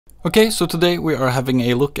Okay, so today we are having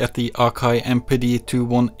a look at the Akai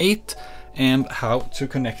MPD218 and how to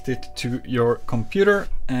connect it to your computer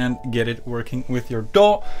and get it working with your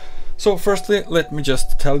DAW. So firstly, let me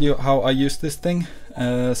just tell you how I use this thing.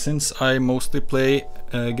 Since I mostly play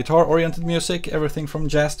guitar-oriented music, everything from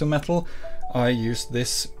jazz to metal, I use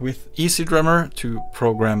this with EzDrummer to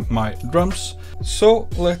program my drums. So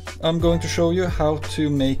I'm going to show you how to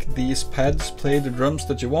make these pads play the drums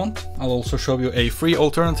that you want. I'll also show you a free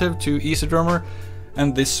alternative to EzDrummer,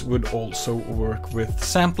 and this would also work with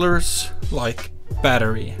samplers like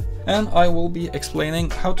Battery. And I will be explaining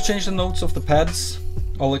how to change the notes of the pads.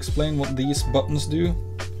 I'll explain what these buttons do.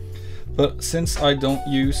 But since I don't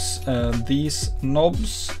use these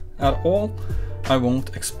knobs at all, I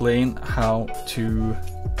won't explain how to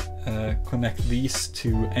connect these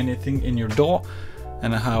to anything in your DAW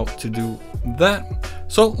and how to do that.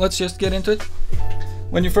 So let's just get into it.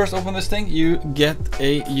 When you first open this thing, you get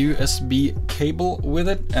a USB cable with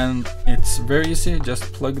it, and it's very easy.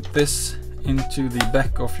 Just plug this into the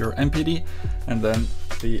back of your MPD and then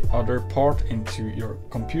the other part into your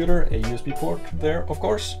computer, a USB port there, of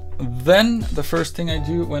course. Then the first thing I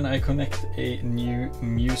do when I connect a new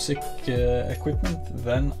music equipment,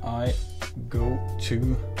 then I go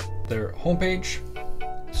to their homepage.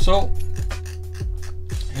 So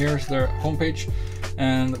here's their homepage,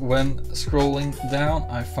 and when scrolling down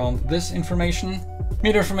I found this information.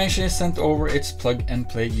 Media information is sent over its plug and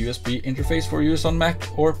play USB interface for use on Mac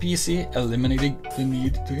or PC, eliminating the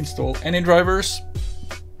need to install any drivers.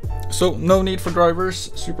 So no need for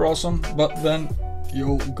drivers, super awesome. But then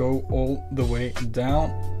you'll go all the way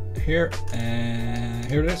down here, and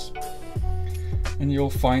here it is, and you'll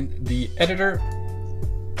find the editor,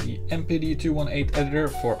 the MPD218 editor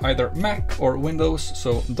for either Mac or Windows.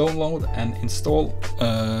 So download and install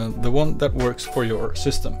the one that works for your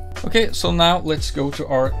system. Okay, so now let's go to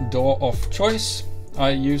our DAW of choice.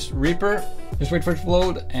 I use Reaper. Just wait for it to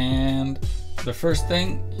load, and the first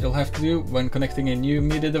thing you'll have to do when connecting a new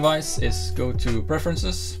MIDI device is go to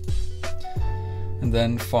Preferences and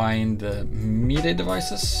then find MIDI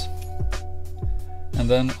devices, and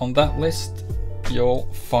then on that list you'll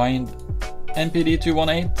find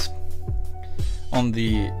MPD218 on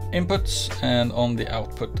the inputs and on the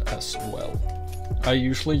output as well. I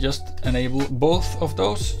usually just enable both of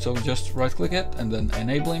those, so just right click it and then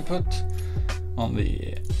enable input on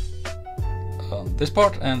this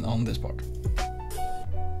part and on this part.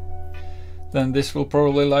 Then this will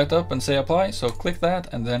probably light up and say apply, so click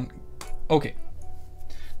that and then OK.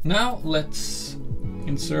 Now let's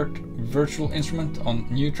insert virtual instrument on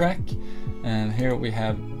new track, and here we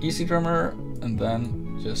have EzDrummer, and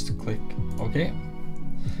then just click OK.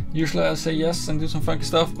 Usually I say yes and do some funky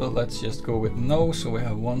stuff, but let's just go with no, so we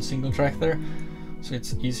have one single track there, so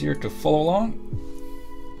it's easier to follow along.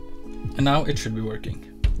 And now it should be working.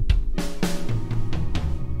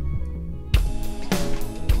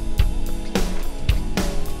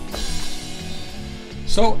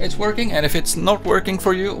 So it's working, and if it's not working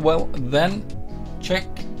for you, well then check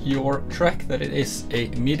your track that it is a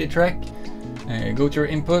MIDI track. Go to your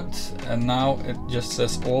input, and now it just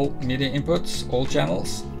says all MIDI inputs, all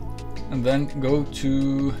channels, and then go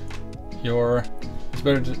to your,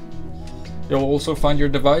 you'll also find your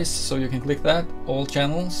device, so you can click that, all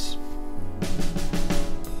channels.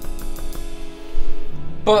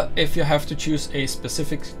 But if you have to choose a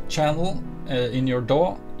specific channel in your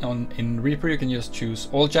DAW, in Reaper you can just choose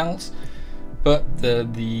all channels, but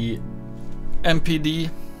the MPD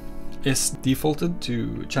is defaulted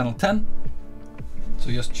to channel 10, so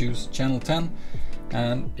just choose channel 10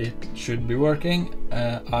 and it should be working.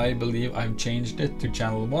 I believe I've changed it to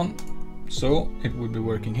channel 1, so it would be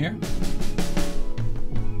working here.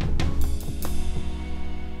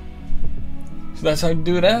 So that's how you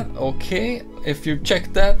do that. Okay, if you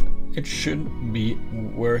check that, it should be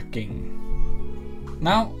working.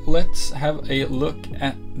 Now let's have a look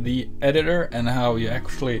at the editor and how you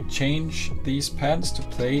actually change these pads to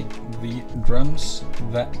play the drums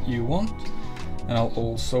that you want. And I'll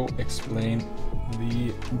also explain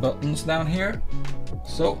the buttons down here.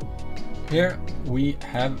 So here we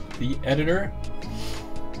have the editor.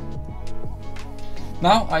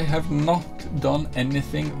 Now I have not done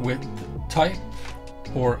anything with type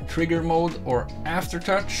or trigger mode or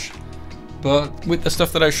aftertouch, but with the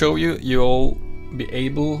stuff that I show you, you'll be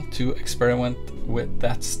able to experiment with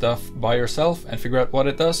that stuff by yourself and figure out what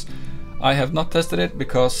it does. I have not tested it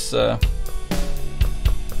because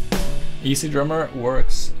EzDrummer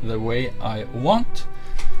works the way I want.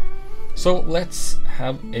 So let's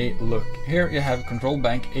have a look. Here you have control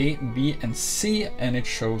bank A, B and C, and it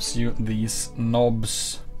shows you these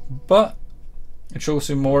knobs. But It shows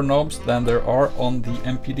you more knobs than there are on the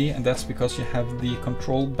MPD, and that's because you have the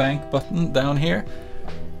control bank button down here.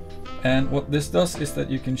 And what this does is that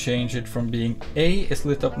you can change it from being A is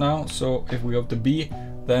lit up now, so if we go to B,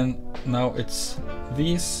 then now it's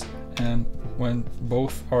these, and when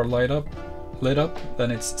both are lit up,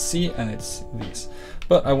 then it's C and it's these.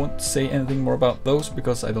 But I won't say anything more about those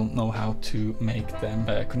because I don't know how to make them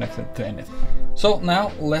connected to anything. So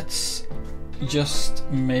now let's just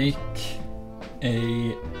make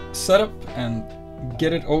a setup and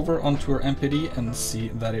get it over onto our MPD and see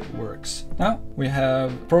that it works. Now we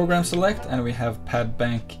have program select and we have pad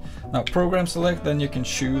bank. Now program select, then you can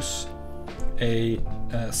choose a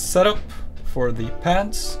setup for the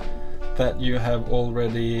pads that you have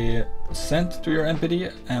already sent to your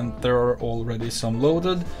MPD, and there are already some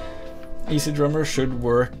loaded. EzDrummer should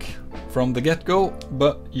work from the get-go,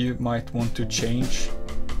 but you might want to change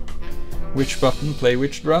which button play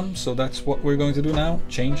which drum, so that's what we're going to do now,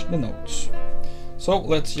 change the notes. So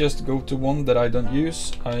let's just go to one that I don't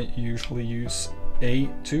use. I usually use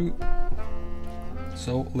A2.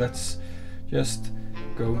 So let's just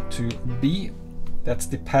go to B, that's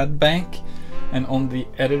the pad bank, and on the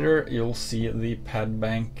editor you'll see the pad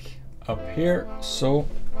bank up here. So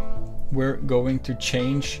we're going to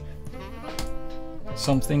change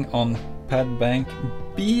something on pad bank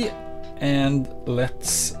B, and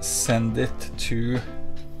let's send it to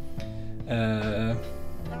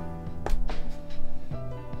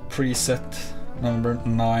preset number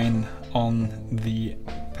 9 on the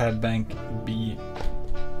pad bank B.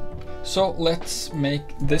 So let's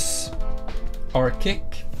make this our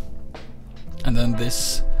kick, and then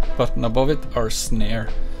this button above it our snare.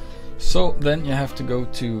 So then you have to go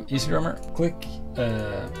to EzDrummer, click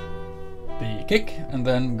the kick, and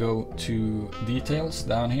then go to details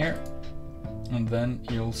down here, and then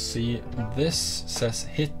you'll see this says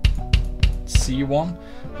hit C1,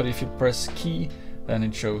 but if you press key then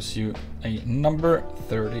it shows you a number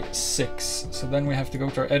 36. So then we have to go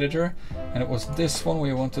to our editor, and it was this one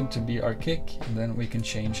we wanted to be our kick, and then we can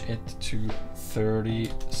change it to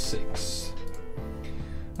 36.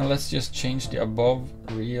 Now let's just change the above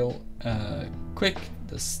real quick,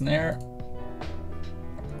 the snare,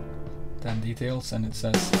 then details, and it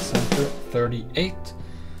says center 38,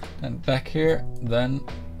 and back here then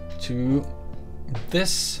to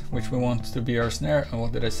this, which we want to be our snare, and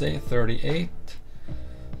what did I say, 38,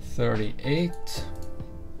 38,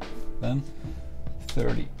 then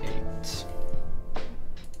 38,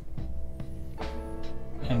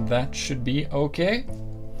 and that should be okay.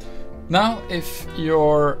 Now if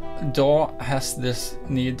your DAW has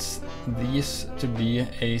needs these to be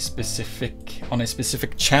on a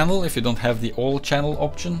specific channel, if you don't have the all channel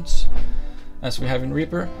options as we have in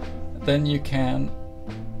Reaper, then you can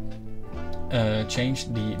change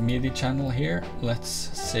the MIDI channel here. Let's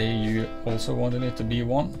say you also wanted it to be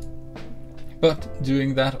 1, but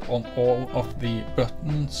doing that on all of the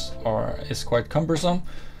buttons is quite cumbersome,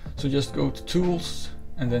 so just go to tools,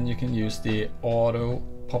 and then you can use the auto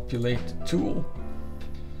populate tool,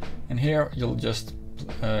 and here you'll just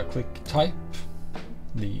click type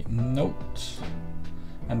the note,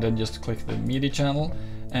 and then just click the MIDI channel,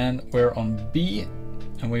 and we're on B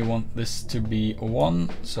and we want this to be 1,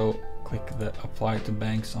 so click the apply to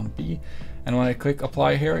banks on B, and when I click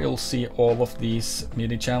apply here you'll see all of these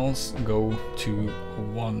MIDI channels go to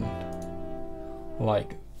 1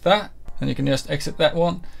 like that, and you can just exit that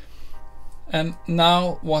one. And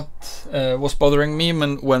now what was bothering me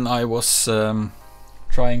when I was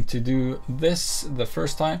trying to do this the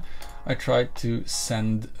first time, I tried to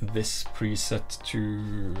send this preset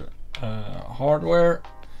to hardware,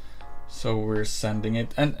 so we're sending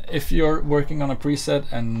it, and if you're working on a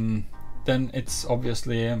preset and then it's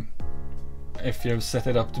obviously, if you've set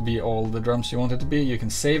it up to be all the drums you want it to be, you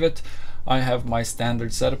can save it. I have my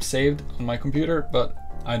standard setup saved on my computer, but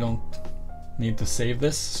I don't need to save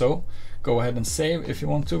this, so go ahead and save if you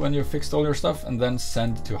want to when you've fixed all your stuff, and then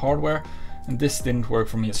send to hardware. And this didn't work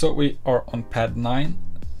for me, so we are on pad 9,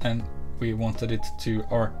 and we wanted it to,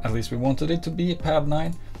 or at least we wanted it to be pad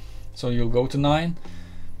 9, so you'll go to 9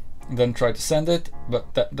 and then try to send it,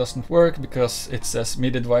 but that doesn't work because it says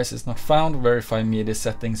MIDI device is not found, verify MIDI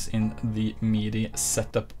settings in the MIDI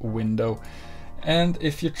setup window. And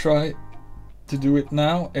if you try to do it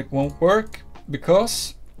now, it won't work,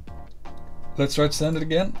 because let's try to send it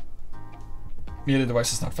again. MIDI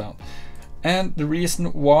device is not found, and the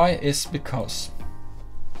reason why is because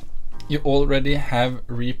you already have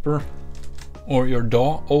Reaper or your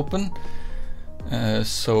DAW open,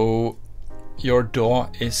 so your DAW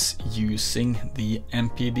is using the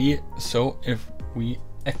MPD. So if we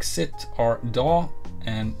exit our DAW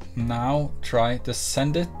and now try to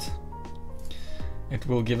send it. It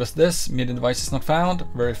will give us this: MIDI device is not found,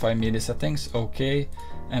 verify MIDI settings, okay,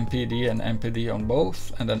 MPD and MPD on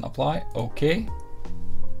both, and then apply, okay.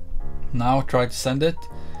 Now try to send it.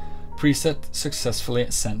 Preset successfully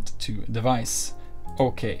sent to device,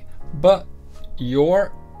 okay. But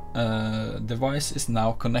your device is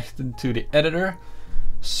now connected to the editor,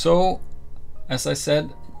 so as I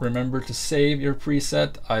said, remember to save your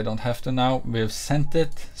preset. I don't have to now, we've sent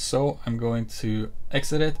it, so I'm going to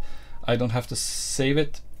exit it. I don't have to save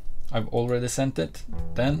it, I've already sent it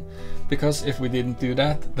then, because if we didn't do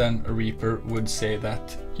that, then Reaper would say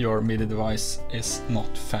that your MIDI device is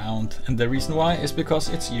not found, and the reason why is because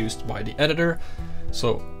it's used by the editor.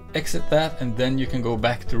 So exit that, and then you can go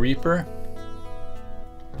back to Reaper,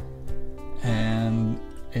 and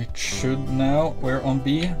it should now, we're on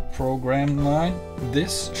B, program 9,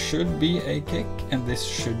 this should be a kick and this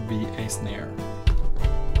should be a snare.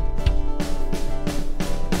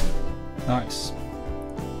 Nice.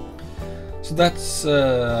 So that's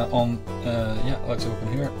on, yeah, let's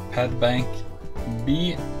open here, pad bank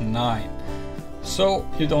B9. So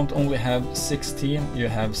you don't only have 16, you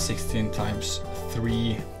have 16 times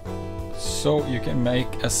 3. So you can make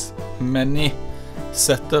as many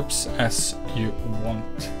setups as you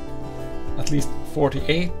want. At least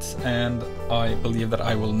 48, and I believe that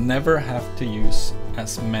I will never have to use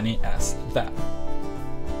as many as that.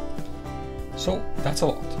 So that's a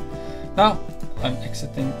lot. Now I'm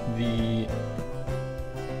exiting the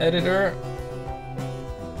editor.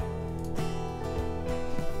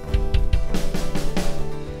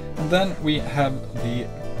 And then we have the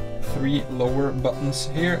 3 lower buttons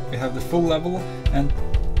here. We have the full level, and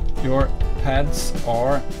your pads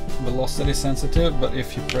are velocity sensitive, but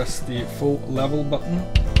if you press the full level button,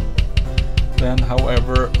 then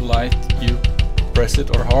however light you press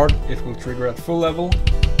it or hard, it will trigger at full level.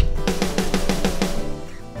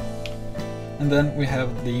 And then we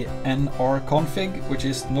have the NR config, which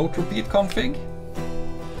is note repeat config,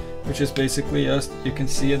 which is basically just, you can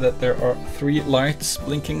see that there are 3 lights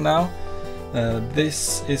blinking now.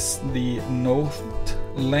 This is the note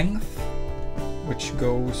length, which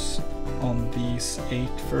goes on these 8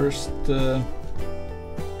 first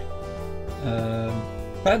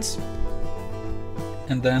pads.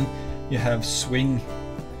 And then you have swing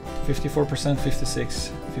 54%,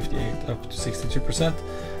 56, 58, up to 62%.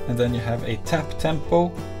 And then you have a tap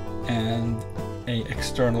tempo and a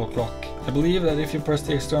external clock. I believe that if you press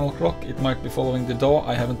the external clock, it might be following the DAW.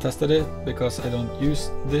 I haven't tested it because I don't use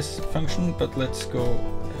this function, but let's go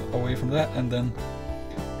away from that and then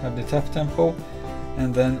have the tap tempo.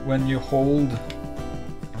 And then when you hold,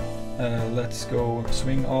 let's go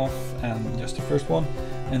swing off and just the first one.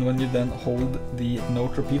 And when you then hold the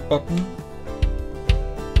note repeat button,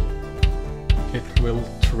 it will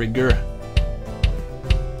trigger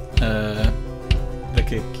the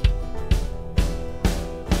kick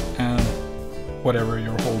and whatever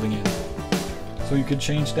you're holding in. So you could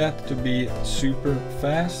change that to be super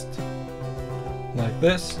fast, like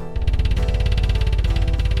this,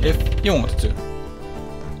 if you wanted to.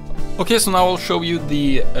 Okay, so now I'll show you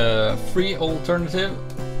the free alternative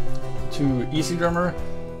to EzDrummer.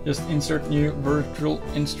 Just insert new virtual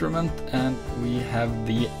instrument, and we have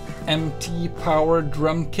the MT Power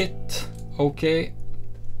Drum Kit. Okay.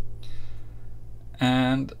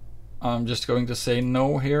 And I'm just going to say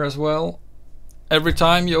no here as well. Every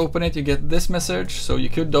time you open it, you get this message, so you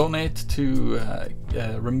could donate to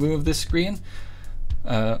remove this screen.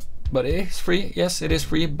 But it is free. Yes, it is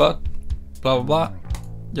free, but blah blah blah.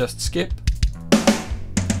 Just skip.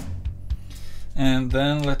 And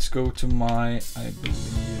then let's go to my, I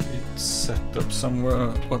believe it's set up somewhere,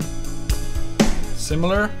 what,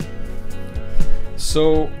 similar.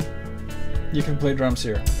 So you can play drums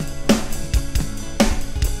here.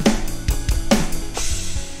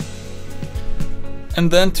 And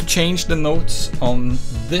then to change the notes on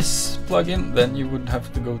this plugin, then you would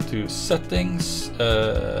have to go to settings,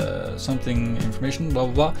 something information, blah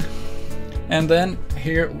blah blah. And then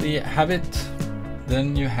here we have it.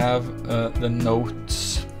 Then you have the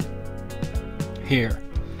notes here.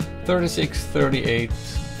 36, 38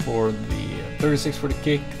 for the 36 for the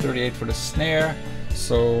kick, 38 for the snare.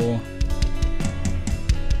 So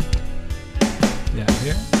yeah,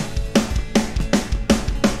 here.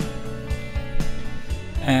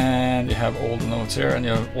 And you have all the notes here, and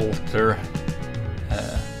you have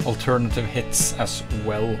alternative hits as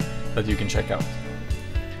well that you can check out.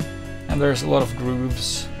 And there's a lot of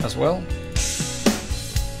grooves as well.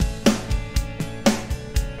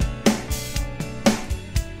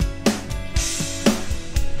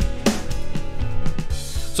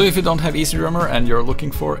 So if you don't have EzDrummer and you're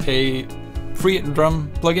looking for a free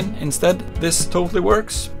drum plugin instead, this totally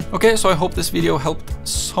works. Okay, so I hope this video helped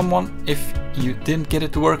someone. If you didn't get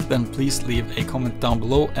it to work, then please leave a comment down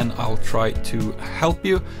below and I'll try to help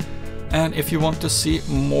you. And if you want to see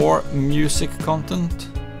more music content,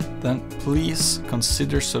 then please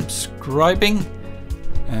consider subscribing.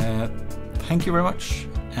 Thank you very much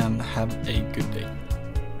and have a good day.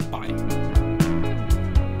 Bye.